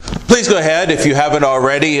Please go ahead, if you haven't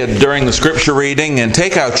already, during the scripture reading, and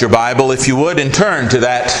take out your Bible, if you would, and turn to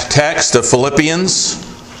that text of Philippians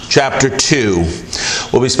chapter 2.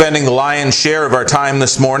 We'll be spending the lion's share of our time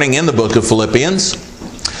this morning in the book of Philippians.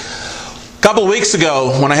 A couple of weeks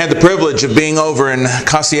ago, when I had the privilege of being over in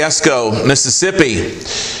Kosciuszko, Mississippi,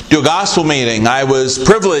 to a gospel meeting, I was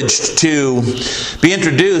privileged to be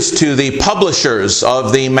introduced to the publishers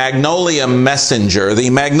of the Magnolia Messenger. The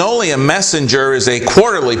Magnolia Messenger is a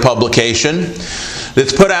quarterly publication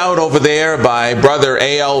that's put out over there by Brother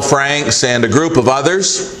A.L. Franks and a group of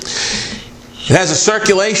others. It has a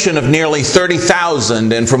circulation of nearly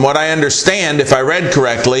 30,000, and from what I understand, if I read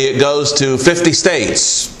correctly, it goes to 50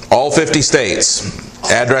 states, all 50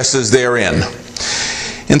 states, addresses therein.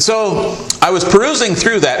 And so I was perusing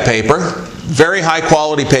through that paper, very high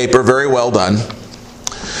quality paper, very well done.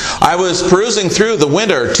 I was perusing through the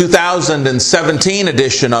winter 2017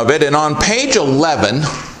 edition of it, and on page 11,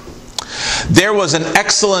 there was an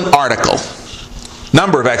excellent article.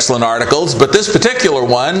 Number of excellent articles, but this particular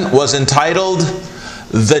one was entitled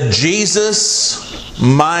The Jesus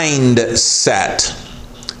Mindset.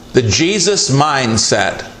 The Jesus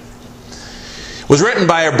Mindset. It was written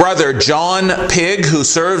by a brother, John Pigg, who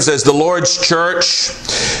serves as the Lord's Church,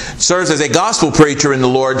 serves as a gospel preacher in the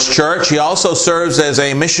Lord's Church. He also serves as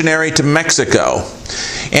a missionary to Mexico.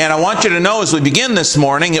 And I want you to know as we begin this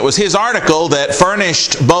morning, it was his article that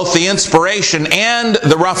furnished both the inspiration and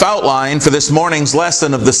the rough outline for this morning's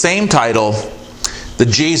lesson of the same title, The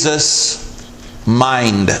Jesus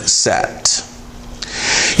Mindset.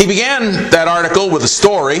 He began that article with a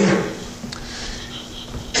story.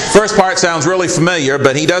 First part sounds really familiar,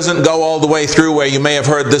 but he doesn't go all the way through where you may have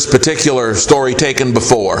heard this particular story taken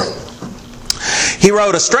before. He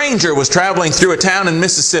wrote, a stranger was traveling through a town in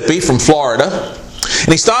Mississippi from Florida,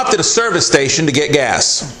 and he stopped at a service station to get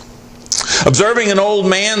gas. Observing an old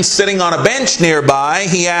man sitting on a bench nearby,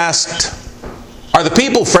 he asked, "Are the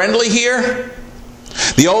people friendly here?"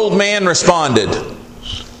 The old man responded,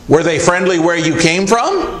 "Were they friendly where you came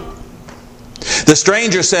from?" The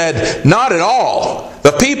stranger said, "Not at all.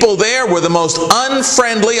 The people there were the most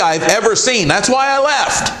unfriendly I've ever seen. That's why I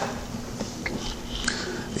left."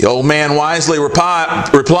 The old man wisely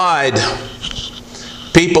replied,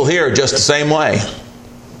 "People here are just the same way."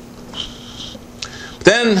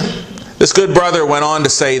 Then this good brother went on to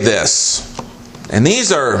say this, and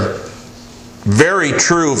these are very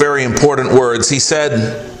true, very important words. He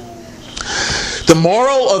said, "The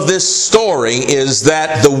moral of this story is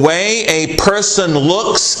that the way a person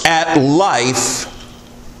looks at life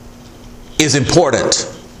is important.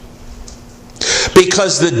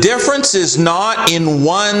 Because the difference is not in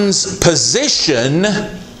one's position,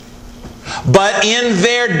 but in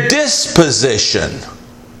their disposition."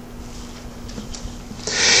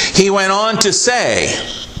 He went on to say,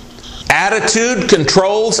 attitude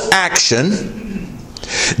controls action,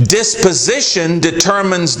 disposition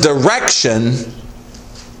determines direction,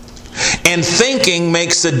 and thinking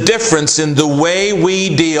makes a difference in the way we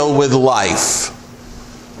deal with life.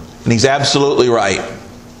 And he's absolutely right.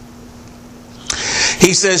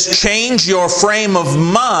 He says, change your frame of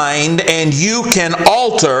mind and you can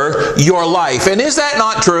alter your life. And is that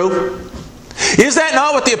not true? Is that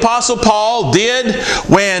not what the Apostle Paul did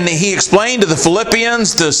when he explained to the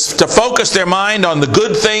Philippians to focus their mind on the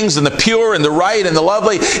good things and the pure and the right and the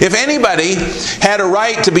lovely? If anybody had a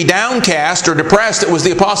right to be downcast or depressed, it was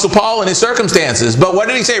the Apostle Paul in his circumstances. But what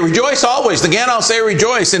did he say? Rejoice always. Again, I'll say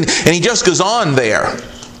rejoice. And he just goes on there.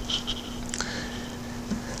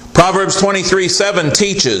 Proverbs 23:7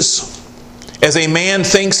 teaches, as a man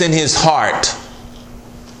thinks in his heart,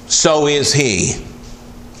 so is he.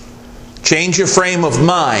 Change your frame of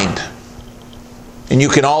mind, and you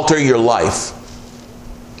can alter your life.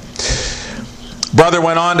 Brother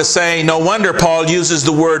went on to say, no wonder Paul uses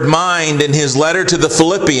the word mind in his letter to the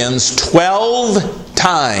Philippians 12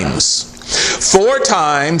 times. 4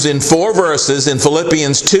 times in 4 verses in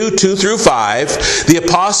Philippians 2 through 5, the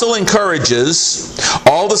apostle encourages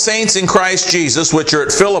all the saints in Christ Jesus, which are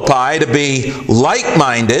at Philippi, to be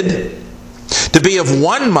like-minded, to be of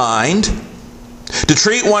one mind, to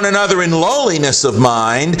treat one another in lowliness of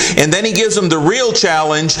mind, and then he gives them the real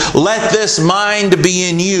challenge, let this mind be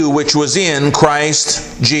in you which was in Christ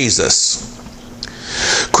Jesus.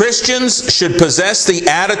 Christians should possess the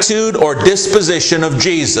attitude or disposition of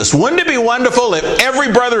Jesus. Wouldn't it be wonderful if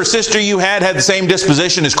every brother or sister you had the same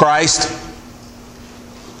disposition as Christ?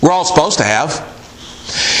 We're all supposed to have.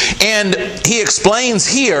 And he explains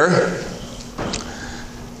here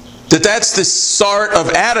that's the sort of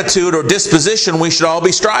attitude or disposition we should all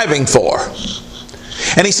be striving for.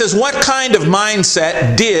 And he says, what kind of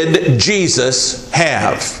mindset did Jesus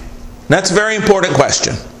have? That's a very important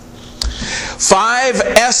question. 5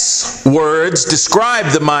 S words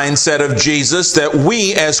describe the mindset of Jesus that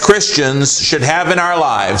we as Christians should have in our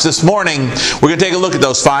lives. This morning, we're going to take a look at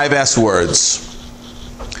those 5 S words.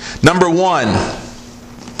 Number 1,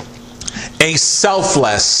 a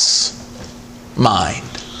selfless mind.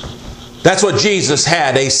 That's what Jesus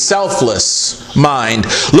had, a selfless mind.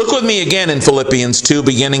 Look with me again in Philippians 2,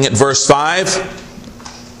 beginning at verse 5.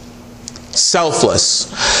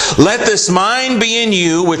 Selfless. Let this mind be in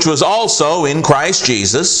you, which was also in Christ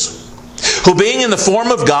Jesus, who being in the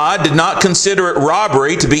form of God did not consider it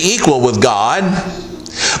robbery to be equal with God,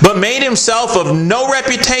 but made himself of no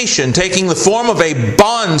reputation, taking the form of a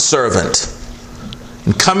bondservant,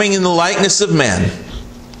 and coming in the likeness of men.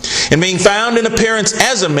 And being found in appearance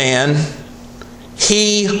as a man,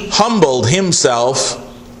 he humbled himself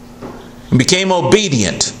and became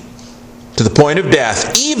obedient to the point of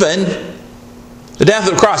death, even the death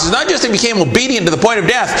of the cross. It's not just he became obedient to the point of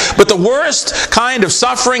death, but the worst kind of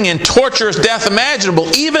suffering and torturous death imaginable.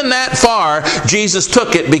 Even that far, Jesus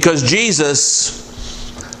took it because Jesus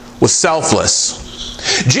was selfless.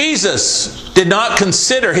 Jesus did not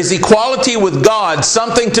consider his equality with God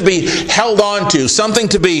something to be held on to, something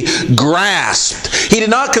to be grasped. He did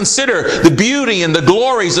not consider the beauty and the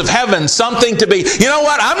glories of heaven something to be, you know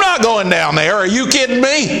what, I'm not going down there. Are you kidding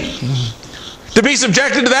me? To be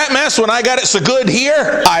subjected to that mess when I got it so good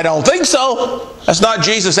here? I don't think so. That's not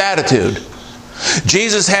Jesus' attitude.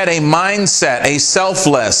 Jesus had a mindset, a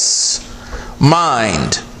selfless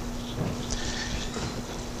mind.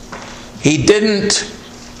 He didn't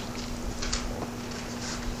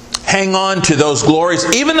hang on to those glories,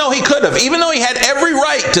 even though he could have. Even though he had every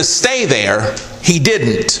right to stay there, he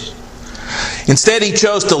didn't. Instead, he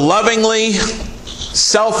chose to lovingly,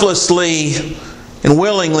 selflessly, and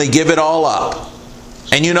willingly give it all up.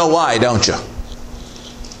 And you know why, don't you?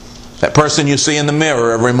 That person you see in the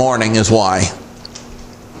mirror every morning is why.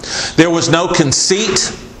 There was no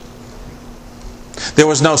conceit. There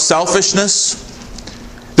was no selfishness.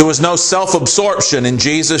 There was no self-absorption in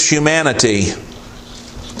Jesus' humanity.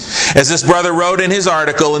 As this brother wrote in his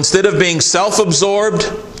article, instead of being self-absorbed,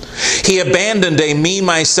 he abandoned a me,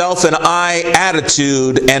 myself, and I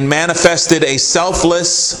attitude and manifested a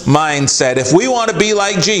selfless mindset. If we want to be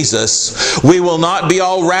like Jesus, we will not be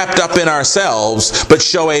all wrapped up in ourselves, but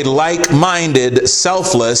show a like-minded,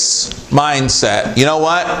 selfless mindset. You know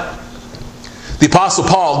what? The Apostle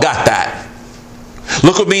Paul got that.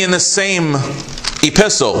 Look with me in the same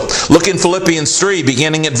epistle. Look in Philippians 3,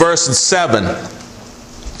 beginning at verse 7.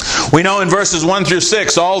 We know in verses 1 through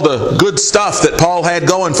 6 all the good stuff that Paul had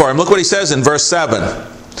going for him. Look what he says in verse 7.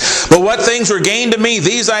 But what things were gained to me,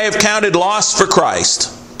 these I have counted loss for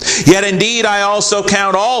Christ. Yet indeed I also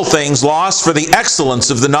count all things lost for the excellence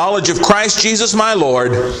of the knowledge of Christ Jesus my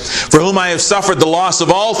Lord, for whom I have suffered the loss of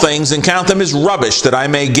all things, and count them as rubbish, that I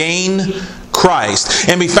may gain Christ,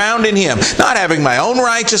 and be found in him, not having my own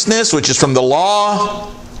righteousness, which is from the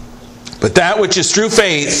law, but that which is through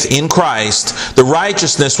faith in Christ, the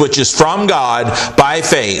righteousness which is from God by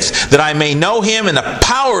faith, that I may know him in the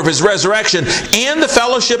power of his resurrection and the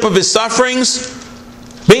fellowship of his sufferings,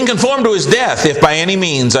 being conformed to his death, if by any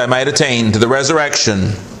means I might attain to the resurrection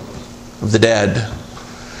of the dead.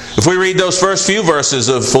 If we read those first few verses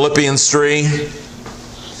of Philippians 3,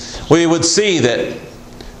 we would see that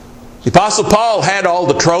the Apostle Paul had all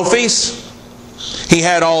the trophies, he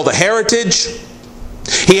had all the heritage,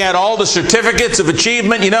 he had all the certificates of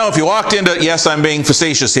achievement. You know, if you walked into, yes, I'm being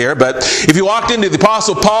facetious here, but if you walked into the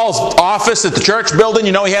Apostle Paul's office at the church building,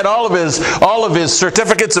 you know, he had all of his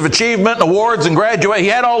certificates of achievement, and awards, and graduate. He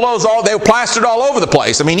had all those, they were plastered all over the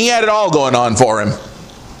place. I mean, he had it all going on for him.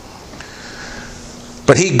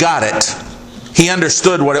 But he got it. He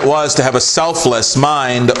understood what it was to have a selfless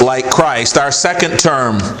mind like Christ. Our second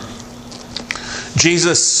term,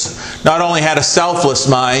 Jesus not only had a selfless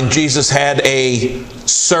mind, Jesus had a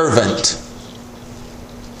servant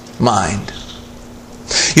mind.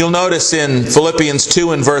 You'll notice in Philippians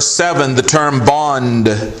 2 and verse 7 the term bond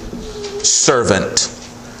servant.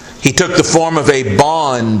 He took the form of a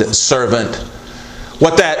bond servant.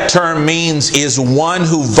 What that term means is one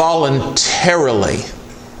who voluntarily,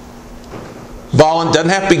 doesn't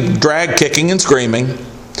have to be drag kicking and screaming,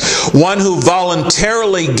 one who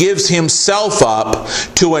voluntarily gives himself up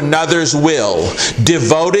to another's will,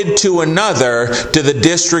 devoted to another to the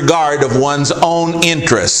disregard of one's own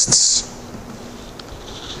interests.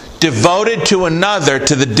 Devoted to another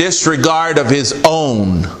to the disregard of his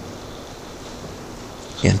own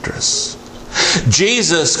interests.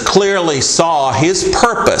 Jesus clearly saw his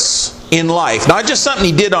purpose in life. Not just something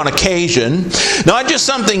he did on occasion, not just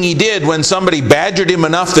something he did when somebody badgered him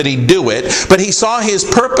enough that he'd do it, but he saw his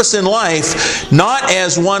purpose in life not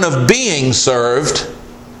as one of being served,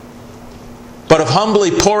 but of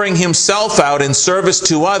humbly pouring himself out in service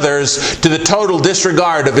to others to the total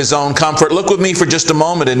disregard of his own comfort. Look with me for just a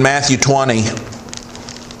moment in Matthew 20.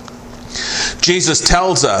 Jesus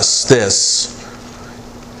tells us this,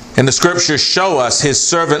 and the Scriptures show us his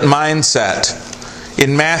servant mindset.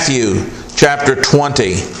 In Matthew chapter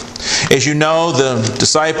 20, as you know, the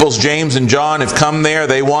disciples James and John have come there.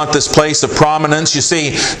 They want this place of prominence. You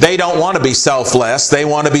see, they don't want to be selfless. They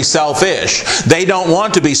want to be selfish. They don't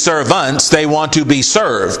want to be servants. They want to be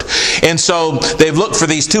served. And so they've looked for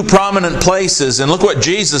these two prominent places. And look what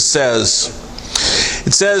Jesus says.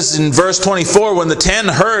 It says in verse 24, when the 10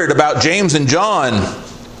 heard about James and John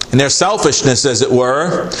and their selfishness, as it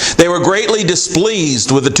were, they were greatly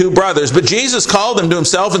displeased with the two brothers. But Jesus called them to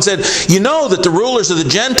himself and said, you know that the rulers of the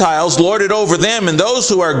Gentiles lord it over them, and those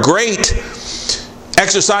who are great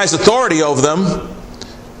exercise authority over them.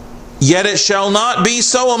 Yet it shall not be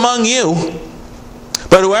so among you.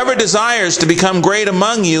 But whoever desires to become great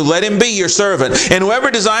among you, let him be your servant. And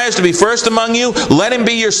whoever desires to be first among you, let him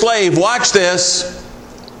be your slave. Watch this.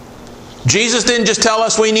 Jesus didn't just tell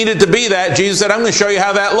us we needed to be that. Jesus said, I'm going to show you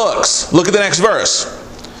how that looks. Look at the next verse.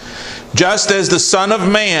 Just as the Son of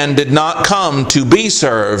Man did not come to be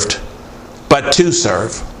served, but to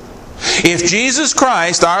serve. If Jesus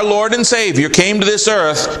Christ, our Lord and Savior, came to this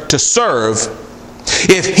earth to serve,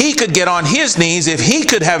 if he could get on his knees, if he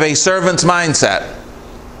could have a servant's mindset,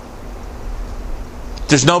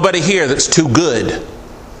 there's nobody here that's too good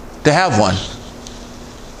to have one.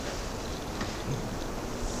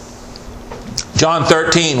 John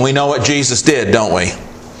 13, we know what Jesus did, don't we?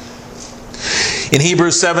 In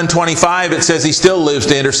Hebrews 7:25, it says he still lives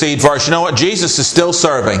to intercede for us. You know what? Jesus is still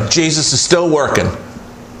serving. Jesus is still working.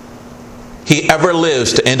 He ever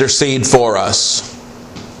lives to intercede for us.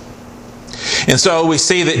 And so we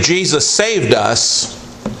see that Jesus saved us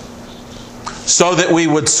so that we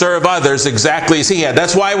would serve others exactly as he had.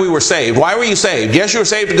 That's why we were saved. Why were you saved? Yes, you were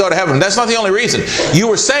saved to go to heaven. That's not the only reason. You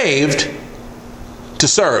were saved to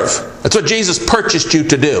serve. That's what Jesus purchased you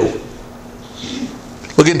to do.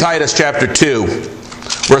 Look in Titus chapter 2,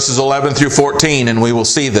 verses 11 through 14, and we will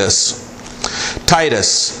see this.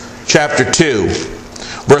 Titus chapter 2,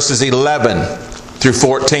 verses 11 through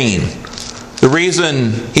 14. The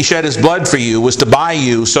reason he shed his blood for you was to buy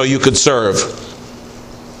you so you could serve.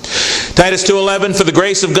 Titus 2:11, for the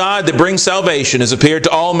grace of God that brings salvation has appeared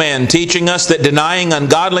to all men, teaching us that denying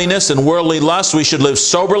ungodliness and worldly lust, we should live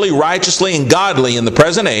soberly, righteously, and godly in the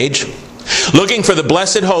present age, looking for the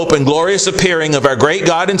blessed hope and glorious appearing of our great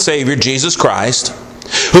God and Savior, Jesus Christ,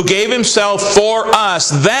 who gave himself for us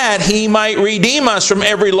that he might redeem us from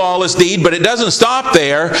every lawless deed. But it doesn't stop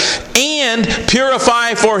there. And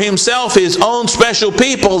purify for himself his own special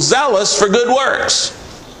people, zealous for good works.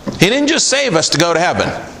 He didn't just save us to go to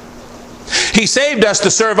heaven. He saved us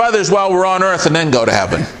to serve others while we're on earth and then go to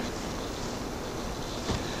heaven.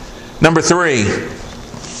 Number 3,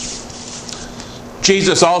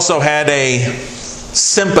 Jesus also had a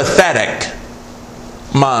sympathetic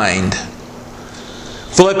mind.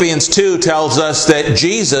 Philippians 2 tells us that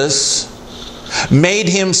Jesus made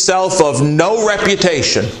himself of no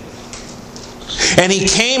reputation, and he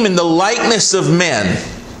came in the likeness of men.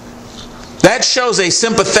 That shows a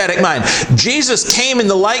sympathetic mind. Jesus came in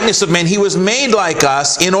the likeness of men. He was made like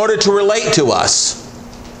us in order to relate to us.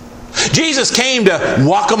 Jesus came to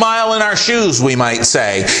walk a mile in our shoes, we might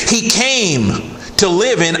say. He came to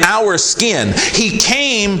live in our skin. He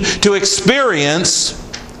came to experience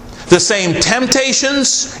the same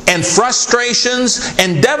temptations and frustrations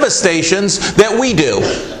and devastations that we do,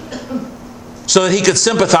 so that he could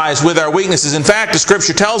sympathize with our weaknesses. In fact, the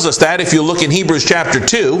Scripture tells us that if you look in Hebrews chapter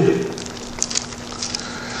 2,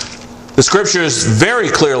 the Scriptures very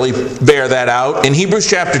clearly bear that out. In Hebrews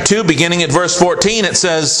chapter 2, beginning at verse 14, it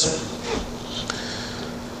says,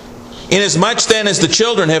 inasmuch then as the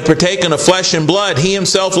children have partaken of flesh and blood, he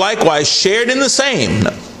himself likewise shared in the same,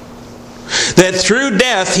 that through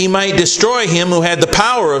death he might destroy him who had the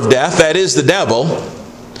power of death, that is, the devil,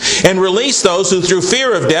 and release those who through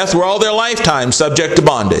fear of death were all their lifetime subject to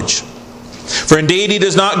bondage. For indeed he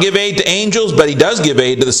does not give aid to angels, but he does give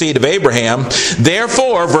aid to the seed of Abraham.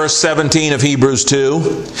 Therefore, verse 17 of Hebrews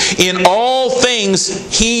 2, in all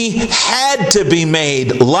things he had to be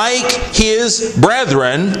made like his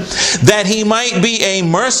brethren, that he might be a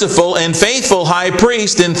merciful and faithful high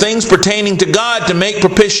priest in things pertaining to God, to make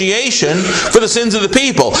propitiation for the sins of the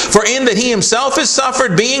people. For in that he himself has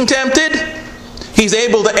suffered being tempted, he's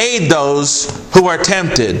able to aid those who are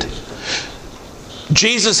tempted.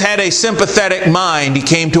 Jesus had a sympathetic mind. He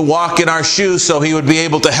came to walk in our shoes so He would be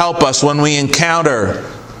able to help us when we encounter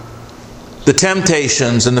the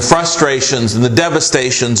temptations and the frustrations and the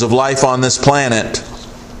devastations of life on this planet.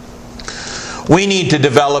 We need to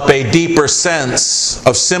develop a deeper sense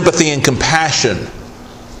of sympathy and compassion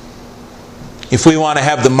if we want to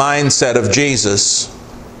have the mindset of Jesus.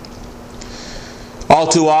 All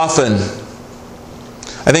too often,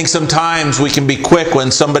 I think sometimes we can be quick when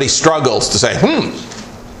somebody struggles to say,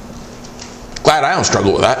 glad I don't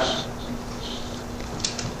struggle with that.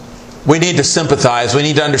 We need to sympathize. We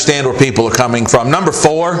need to understand where people are coming from. Number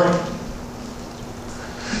 4,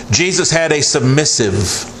 Jesus had a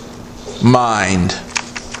submissive mind.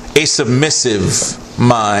 A submissive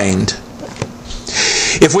mind.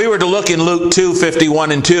 If we were to look in Luke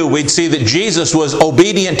 2:51 and 2, we'd see that Jesus was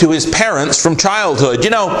obedient to His parents from childhood. You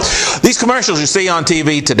know, these commercials you see on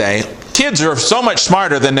TV today, kids are so much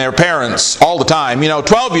smarter than their parents all the time. You know,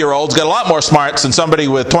 12-year-olds get a lot more smarts than somebody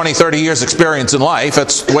with 20, 30 years experience in life.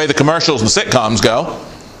 That's the way the commercials and sitcoms go.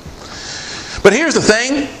 But here's the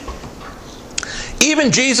thing.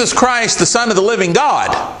 Even Jesus Christ, the Son of the living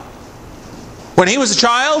God, when He was a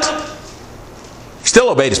child, He still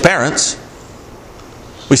obeyed His parents.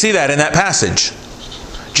 We see that in that passage.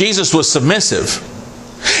 Jesus was submissive.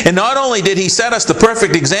 And not only did He set us the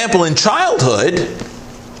perfect example in childhood,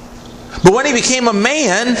 but when He became a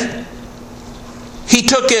man, He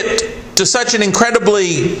took it to such an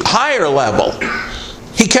incredibly higher level.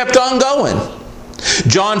 He kept on going.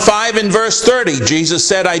 John 5 and verse 30, Jesus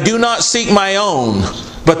said, I do not seek my own,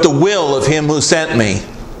 but the will of Him who sent me.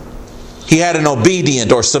 He had an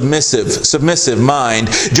obedient or submissive mind.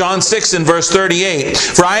 John 6 and verse 38,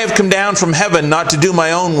 for I have come down from heaven not to do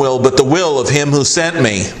my own will, but the will of Him who sent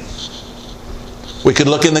me. We could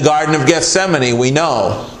look in the Garden of Gethsemane, we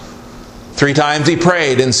know. 3 times He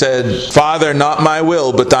prayed and said, Father, not my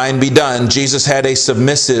will, but thine be done. Jesus had a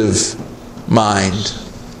submissive mind.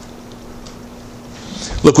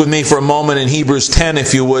 Look with me for a moment in Hebrews 10,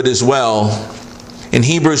 if you would, as well. In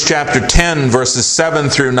Hebrews chapter 10, verses 7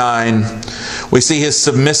 through 9, we see His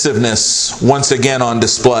submissiveness once again on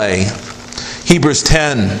display. Hebrews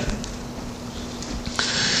 10.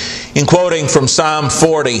 In quoting from Psalm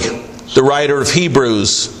 40, the writer of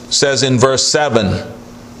Hebrews says in verse 7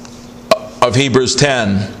 of Hebrews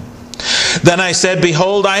 10, Then I said,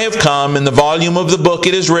 Behold, I have come, in the volume of the book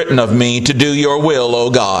it is written of me, to do your will, O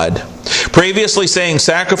God. Previously saying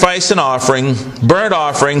sacrifice and offering, burnt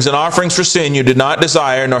offerings and offerings for sin you did not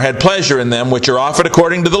desire, nor had pleasure in them, which are offered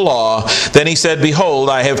according to the law. Then He said, Behold,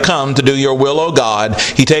 I have come to do your will, O God.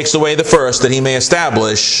 He takes away the first, that He may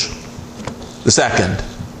establish the second.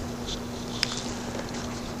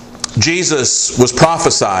 Jesus was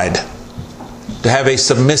prophesied to have a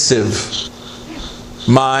submissive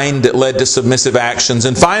mind that led to submissive actions.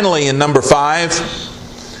 And finally, in number 5,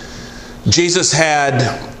 Jesus had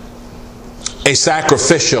a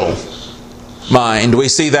sacrificial mind. We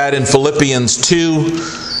see that in Philippians 2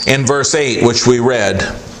 and verse 8, which we read.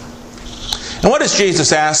 And what does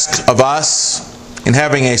Jesus ask of us in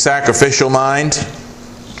having a sacrificial mind?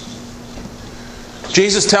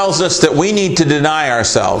 Jesus tells us that we need to deny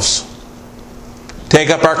ourselves, take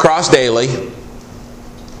up our cross daily,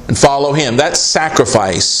 and follow Him. That's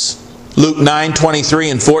sacrifice. Luke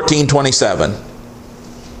 9:23 and 14:27.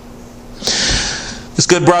 This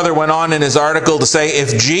good brother went on in his article to say,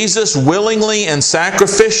 if Jesus willingly and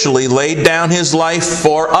sacrificially laid down His life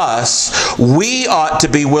for us, we ought to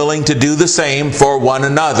be willing to do the same for one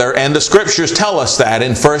another. And the Scriptures tell us that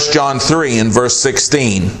in 1 John 3 and verse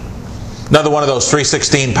 16. Another one of those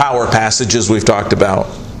 3:16 power passages we've talked about.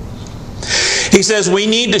 He says we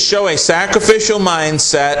need to show a sacrificial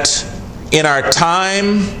mindset in our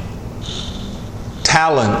time,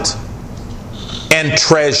 talent, and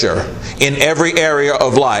treasure in every area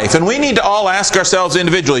of life. And we need to all ask ourselves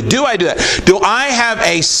individually, do I do that? Do I have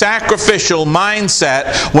a sacrificial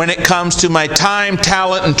mindset when it comes to my time,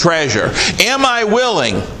 talent, and treasure? Am I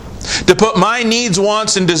willing to put my needs,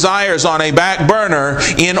 wants, and desires on a back burner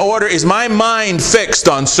in order? Is my mind fixed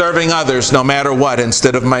on serving others no matter what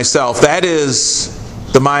instead of myself? That is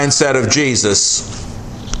the mindset of Jesus.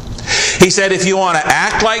 He said if you want to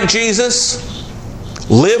act like Jesus,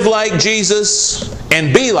 live like Jesus,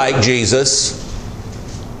 and be like Jesus,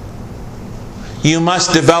 you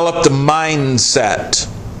must develop the mindset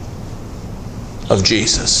of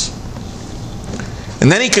Jesus. And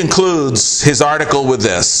then he concludes his article with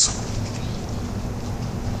this.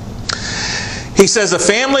 He says, a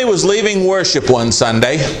family was leaving worship one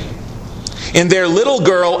Sunday, and their little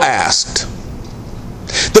girl asked,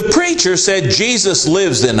 the preacher said Jesus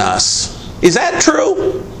lives in us. Is that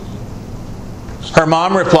true? Her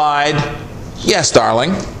mom replied, "Yes,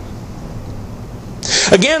 darling."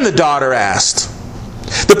 Again, the daughter asked.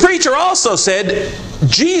 The preacher also said,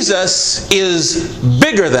 "Jesus is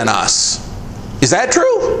bigger than us. Is that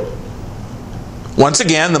true?" Once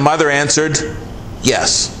again, the mother answered,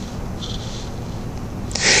 "Yes."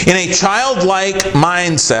 In a childlike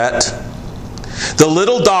mindset, the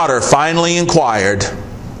little daughter finally inquired,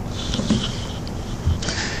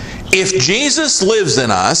 "If Jesus lives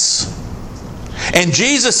in us, and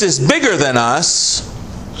Jesus is bigger than us,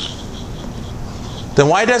 then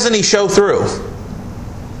why doesn't He show through?"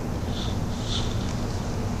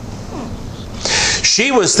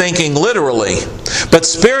 She was thinking literally, but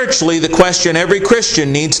spiritually the question every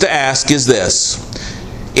Christian needs to ask is this: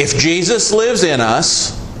 if Jesus lives in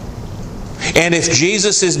us, and if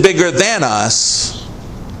Jesus is bigger than us,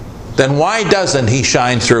 then why doesn't He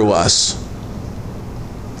shine through us?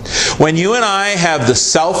 When you and I have the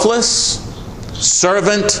selfless,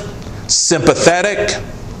 servant, sympathetic,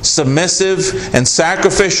 submissive, and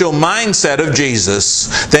sacrificial mindset of Jesus,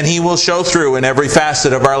 then He will show through in every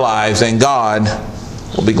facet of our lives, and God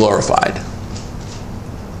will be glorified.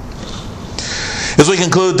 As we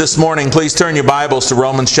conclude this morning, please turn your Bibles to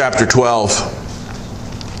Romans chapter 12.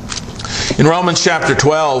 In Romans chapter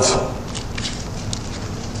 12,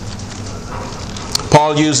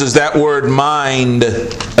 Paul uses that word mind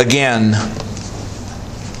again.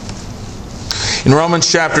 In Romans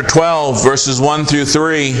chapter 12, verses 1 through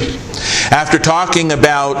 3, after talking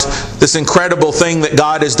about this incredible thing that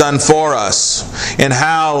God has done for us, and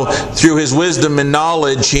how through His wisdom and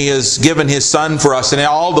knowledge He has given His Son for us, and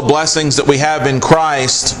all the blessings that we have in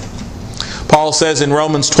Christ, Paul says in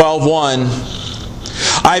Romans 12:1,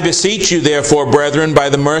 "I beseech you therefore, brethren, by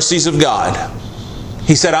the mercies of God."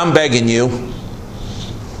 He said, I'm begging you.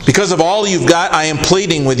 Because of all you've got, I am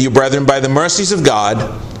pleading with you, brethren, by the mercies of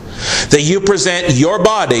God, that you present your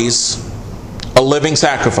bodies a living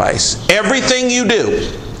sacrifice. Everything you do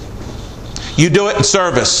it in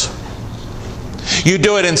service. You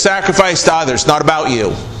do it in sacrifice to others, not about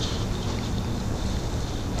you.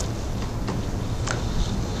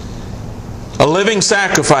 A living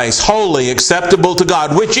sacrifice, holy, acceptable to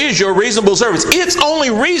God, which is your reasonable service. It's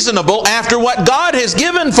only reasonable after what God has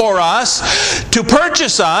given for us to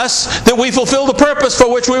purchase us, that we fulfill the purpose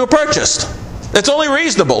for which we were purchased. It's only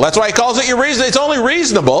reasonable. That's why He calls it your reason. It's only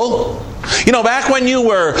reasonable. You know, back when you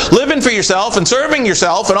were living for yourself and serving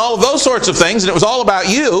yourself and all of those sorts of things, and it was all about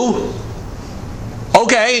you,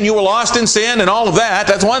 okay, and you were lost in sin and all of that,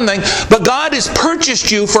 that's one thing. But God has purchased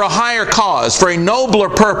you for a higher cause, for a nobler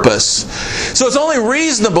purpose. So it's only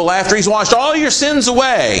reasonable after He's washed all your sins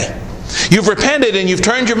away, you've repented and you've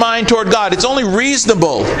turned your mind toward God, it's only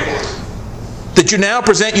reasonable that you now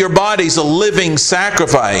present your bodies a living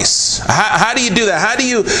sacrifice. How do you do that?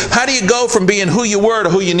 How do you go from being who you were to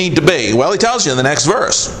who you need to be? Well, he tells you in the next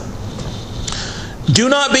verse. "Do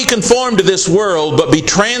not be conformed to this world, but be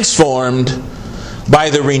transformed by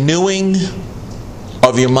the renewing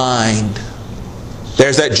of your mind."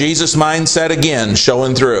 There's that Jesus mindset again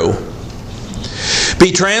showing through.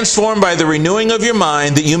 "Be transformed by the renewing of your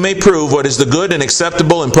mind, that you may prove what is the good and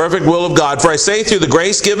acceptable and perfect will of God. For I say through the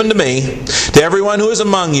grace given to me, to everyone who is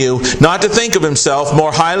among you, not to think of himself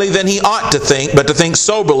more highly than he ought to think, but to think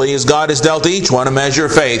soberly, as God has dealt to each one a measure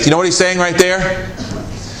of faith." You know what he's saying right there?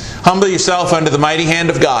 Humble yourself under the mighty hand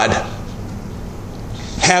of God.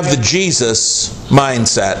 Have the Jesus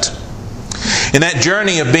mindset. And that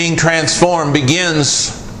journey of being transformed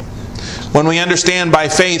begins when we understand by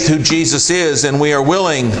faith who Jesus is, and we are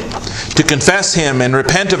willing to confess Him and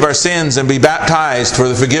repent of our sins and be baptized for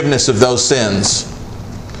the forgiveness of those sins.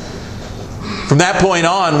 From that point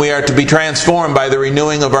on, we are to be transformed by the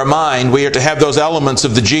renewing of our mind. We are to have those elements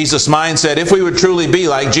of the Jesus mindset if we would truly be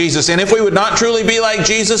like Jesus. And if we would not truly be like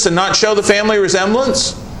Jesus and not show the family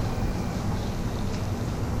resemblance,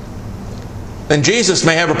 then Jesus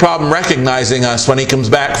may have a problem recognizing us when He comes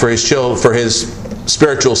back for His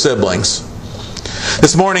spiritual siblings.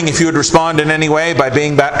 This morning, if you would respond in any way by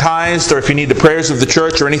being baptized, or if you need the prayers of the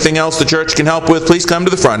church or anything else the church can help with, please come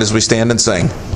to the front as we stand and sing.